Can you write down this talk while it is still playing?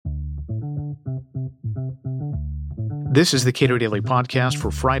This is the Cato Daily Podcast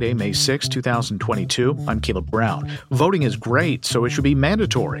for Friday, May 6, 2022. I'm Caleb Brown. Voting is great, so it should be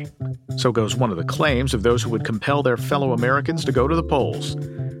mandatory. So goes one of the claims of those who would compel their fellow Americans to go to the polls.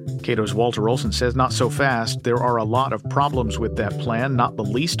 Cato's Walter Olson says not so fast. There are a lot of problems with that plan, not the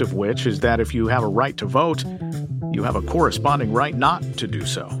least of which is that if you have a right to vote, you have a corresponding right not to do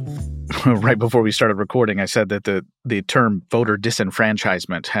so. Right before we started recording, I said that the term voter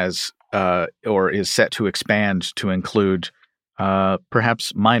disenfranchisement has or is set to expand to include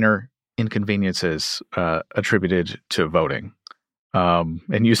perhaps minor inconveniences attributed to voting.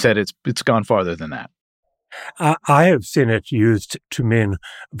 And you said it's gone farther than that. I have seen it used to mean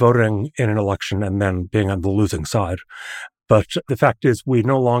voting in an election and then being on the losing side. But the fact is, we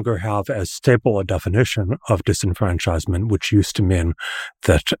no longer have as stable a definition of disenfranchisement, which used to mean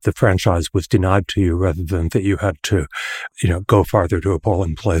that the franchise was denied to you rather than that you had to, go farther to a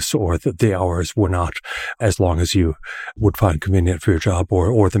polling place, or that the hours were not as long as you would find convenient for your job,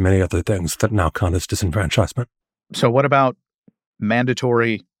 or the many other things that now count as disenfranchisement. So what about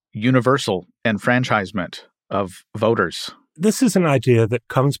mandatory universal enfranchisement of voters? This is an idea that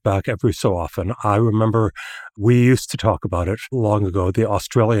comes back every so often. I remember we used to talk about it long ago, the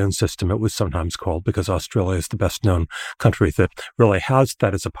Australian system, it was sometimes called, because Australia is the best known country that really has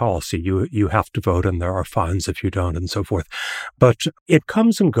that as a policy. You have to vote and there are fines if you don't and so forth. But it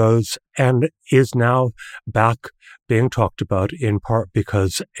comes and goes and is now back being talked about in part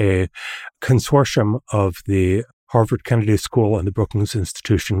because a consortium of the Harvard Kennedy School and the Brookings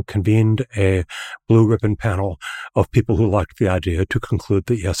Institution convened a blue ribbon panel of people who liked the idea to conclude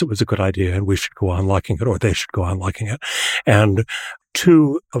that, yes, it was a good idea and we should go on liking it, or they should go on liking it. And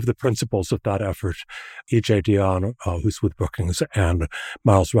two of the principals of that effort, E.J. Dionne, who's with Brookings, and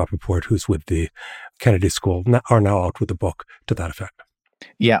Miles Rappaport, who's with the Kennedy School, are now out with a book to that effect.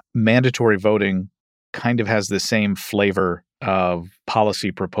 Yeah, mandatory voting kind of has the same flavor of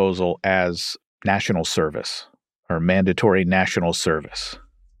policy proposal as national service, or mandatory national service.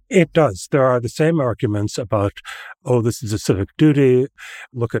 It does. There are the same arguments about, this is a civic duty.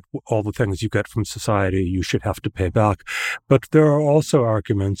 Look at all the things you get from society. You should have to pay back. But there are also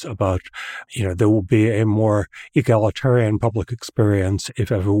arguments about, there will be a more egalitarian public experience if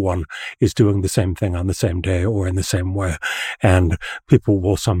everyone is doing the same thing on the same day or in the same way. And people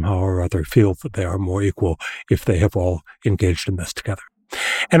will somehow or other feel that they are more equal if they have all engaged in this together.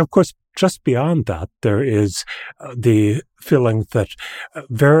 And of course, just beyond that, there is the feeling that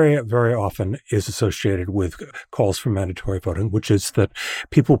very, very often is associated with calls for mandatory voting, which is that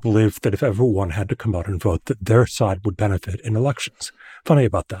people believe that if everyone had to come out and vote, that their side would benefit in elections. Funny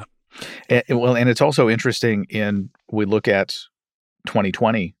about that. And it's also interesting we look at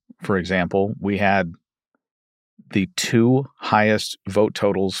 2020, for example, we had the two highest vote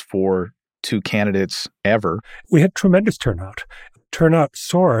totals for two candidates ever. We had tremendous turnout. Turnout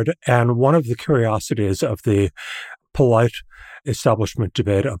soared, and one of the curiosities of the polite establishment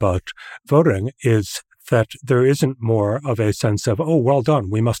debate about voting is that there isn't more of a sense of, well done,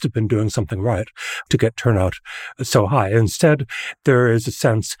 we must have been doing something right to get turnout so high. Instead, there is a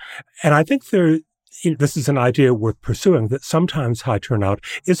sense, and I think this is an idea worth pursuing, that sometimes high turnout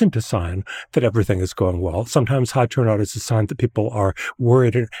isn't a sign that everything is going well. Sometimes high turnout is a sign that people are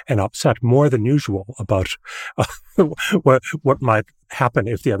worried and upset more than usual about what might happen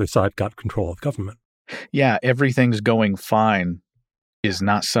if the other side got control of government. Yeah, everything's going fine is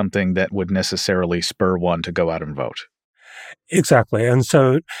not something that would necessarily spur one to go out and vote. Exactly. And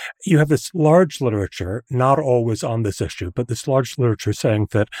so you have this large literature, not always on this issue, but this large literature saying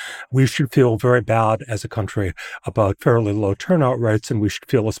that we should feel very bad as a country about fairly low turnout rates, and we should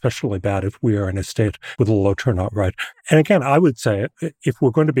feel especially bad if we are in a state with a low turnout rate. And again, I would say if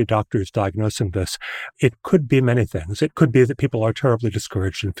we're going to be doctors diagnosing this, it could be many things. It could be that people are terribly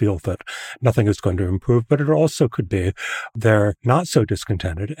discouraged and feel that nothing is going to improve, but it also could be they're not so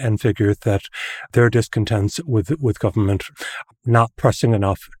discontented and figure that their discontents with government not pressing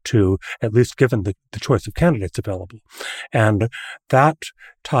enough to, at least given the choice of candidates available. And that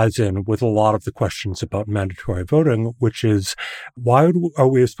ties in with a lot of the questions about mandatory voting, which is, why are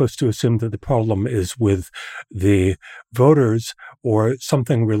we supposed to assume that the problem is with the voters or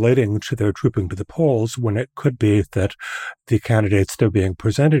something relating to their trooping to the polls, when it could be that the candidates they're being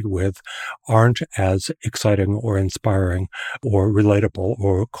presented with aren't as exciting or inspiring or relatable,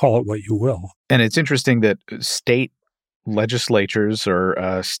 or call it what you will. And it's interesting that state legislatures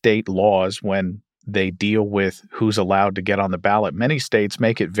or state laws, when they deal with who's allowed to get on the ballot, many states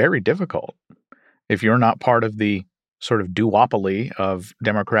make it very difficult. If you're not part of the sort of duopoly of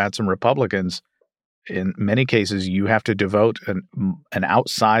Democrats and Republicans, in many cases, you have to devote an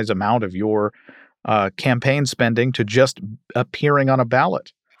outsized amount of your campaign spending to just appearing on a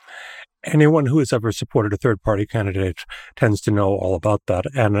ballot. Anyone who has ever supported a third-party candidate tends to know all about that.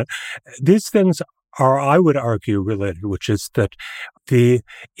 And these things are, I would argue, related, which is that the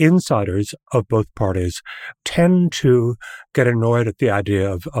insiders of both parties tend to get annoyed at the idea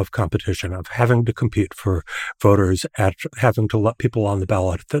of competition, of having to compete for voters, at having to let people on the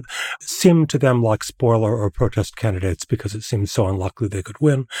ballot that seem to them like spoiler or protest candidates because it seems so unlikely they could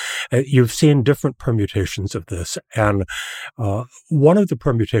win. You've seen different permutations of this. And one of the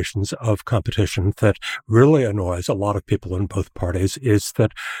permutations of competition that really annoys a lot of people in both parties is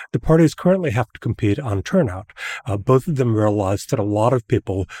that the parties currently have to compete on turnout. Both of them realize that a lot of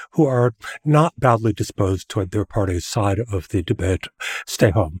people who are not badly disposed toward their party's side of the debate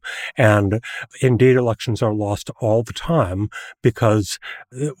stay home. And indeed, elections are lost all the time because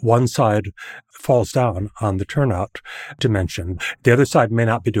one side falls down on the turnout dimension. The other side may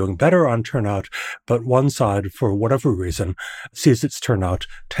not be doing better on turnout, but one side, for whatever reason, sees its turnout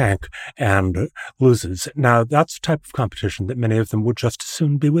tank and loses. Now, that's the type of competition that many of them would just as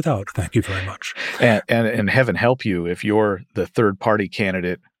soon be without. Thank you very much. And heaven help you if you're the third party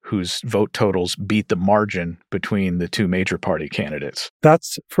candidate whose vote totals beat the margin between the two major party candidates.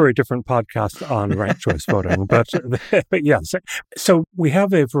 That's for a different podcast on ranked choice voting. But yes, so we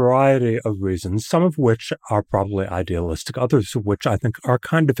have a variety of reasons, some of which are probably idealistic, others of which I think are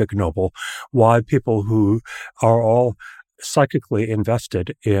kind of ignoble, why people who are all psychically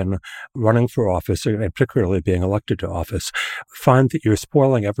invested in running for office, and particularly being elected to office, find that you're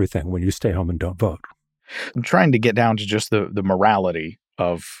spoiling everything when you stay home and don't vote. I'm trying to get down to just the morality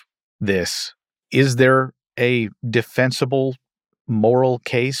of this. Is there a defensible moral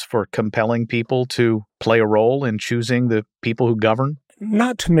case for compelling people to play a role in choosing the people who govern?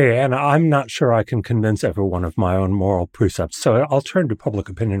 Not to me, and I'm not sure I can convince everyone of my own moral precepts. So I'll turn to public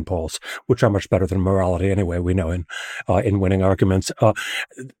opinion polls, which are much better than morality anyway, we know in winning arguments.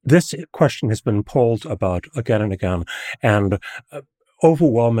 This question has been polled about again and again, and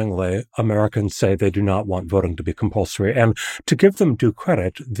overwhelmingly, Americans say they do not want voting to be compulsory. And to give them due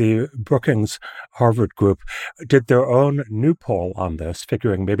credit, the Brookings Harvard group did their own new poll on this,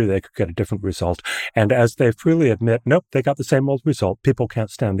 figuring maybe they could get a different result. And as they freely admit, nope, they got the same old result. People can't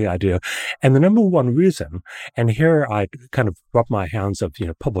stand the idea. And the number one reason, and here I kind of rub my hands of,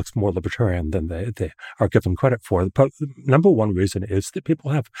 public's more libertarian than they are given credit for. The number one reason is that people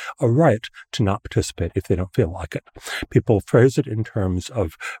have a right to not participate if they don't feel like it. People phrase it in terms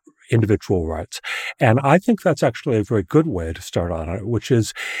of individual rights. And I think that's actually a very good way to start on it, which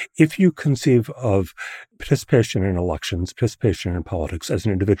is if you conceive of participation in elections, participation in politics as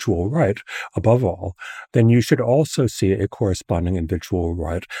an individual right, above all, then you should also see a corresponding individual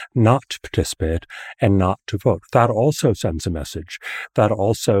right not to participate and not to vote. That also sends a message. That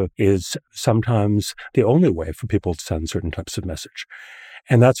also is sometimes the only way for people to send certain types of message.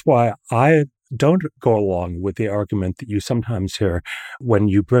 And that's why I don't go along with the argument that you sometimes hear when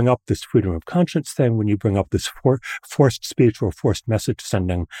you bring up this freedom of conscience thing, when you bring up this forced speech or forced message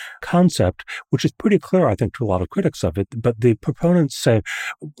sending concept, which is pretty clear, I think, to a lot of critics of it. But the proponents say,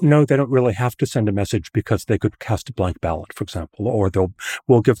 no, they don't really have to send a message because they could cast a blank ballot, for example, or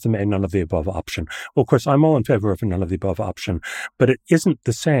we'll give them a none of the above option. Well, of course, I'm all in favor of a none of the above option, but it isn't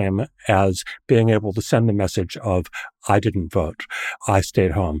the same as being able to send the message of, I didn't vote. I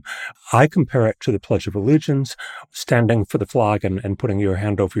stayed home. I compare it to the Pledge of Allegiance, standing for the flag and putting your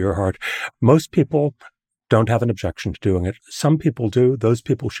hand over your heart. Most people don't have an objection to doing it. Some people do. Those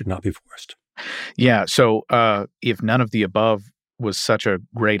people should not be forced. Yeah. So if none of the above was such a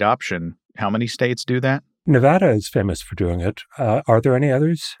great option, how many states do that? Nevada is famous for doing it. Are there any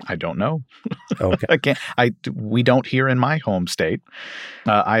others? I don't know. Okay. We don't here in my home state.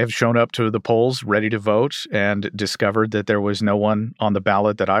 I have shown up to the polls ready to vote and discovered that there was no one on the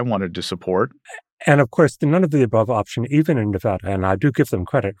ballot that I wanted to support. And of course, the none of the above option, even in Nevada, and I do give them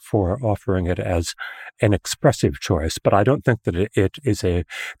credit for offering it as an expressive choice, but I don't think that it is a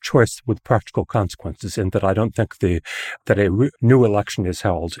choice with practical consequences, in that I don't think that a new election is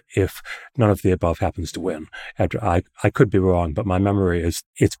held if none of the above happens to win. And I could be wrong, but my memory is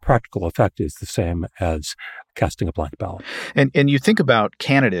its practical effect is the same as casting a blank ballot. And you think about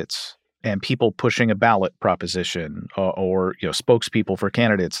candidates and people pushing a ballot proposition or spokespeople for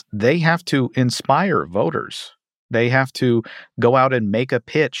candidates, they have to inspire voters. They have to go out and make a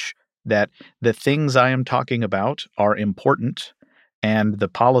pitch that the things I am talking about are important, and the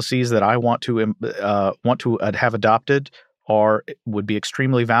policies that I want to have adopted would be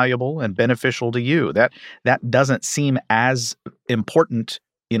extremely valuable and beneficial to you. That doesn't seem as important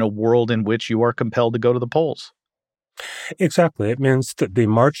in a world in which you are compelled to go to the polls. Exactly. It means that the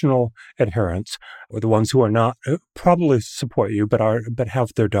marginal adherents, or the ones who are not probably support you, but have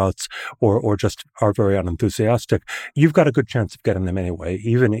their doubts or just are very unenthusiastic, you've got a good chance of getting them anyway,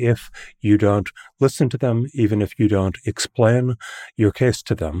 even if you don't listen to them, even if you don't explain your case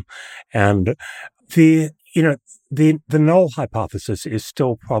to them. And the null hypothesis is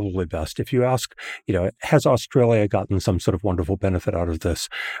still probably best. If you ask, has Australia gotten some sort of wonderful benefit out of this?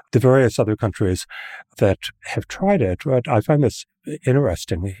 The various other countries that have tried it, right? I find this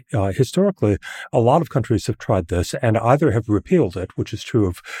interesting. Historically, a lot of countries have tried this and either have repealed it, which is true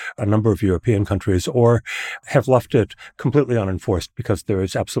of a number of European countries, or have left it completely unenforced because there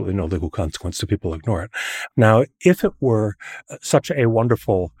is absolutely no legal consequence to people ignore it. Now, if it were such a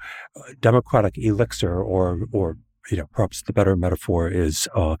wonderful democratic elixir, or perhaps the better metaphor is,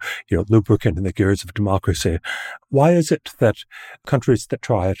 lubricant in the gears of democracy, why is it that countries that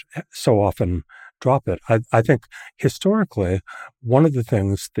try it so often drop it? I think historically, one of the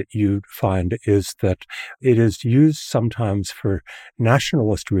things that you find is that it is used sometimes for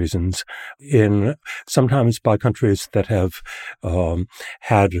nationalist reasons, sometimes by countries that have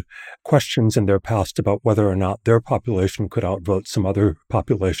had questions in their past about whether or not their population could outvote some other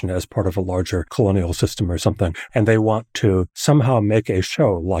population as part of a larger colonial system or something. And they want to somehow make a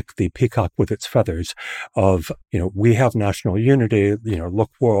show like the peacock with its feathers of, we have national unity,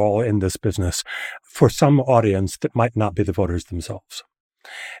 look, we're all in this business, for some audience that might not be the voters themselves.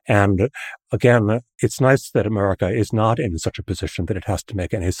 And again, it's nice that America is not in such a position that it has to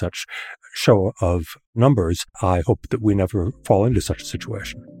make any such show of numbers. I hope that we never fall into such a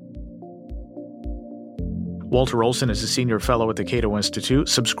situation. Walter Olson is a senior fellow at the Cato Institute.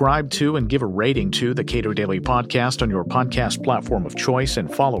 Subscribe to and give a rating to the Cato Daily Podcast on your podcast platform of choice,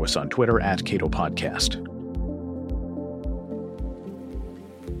 and follow us on Twitter @Cato Podcast.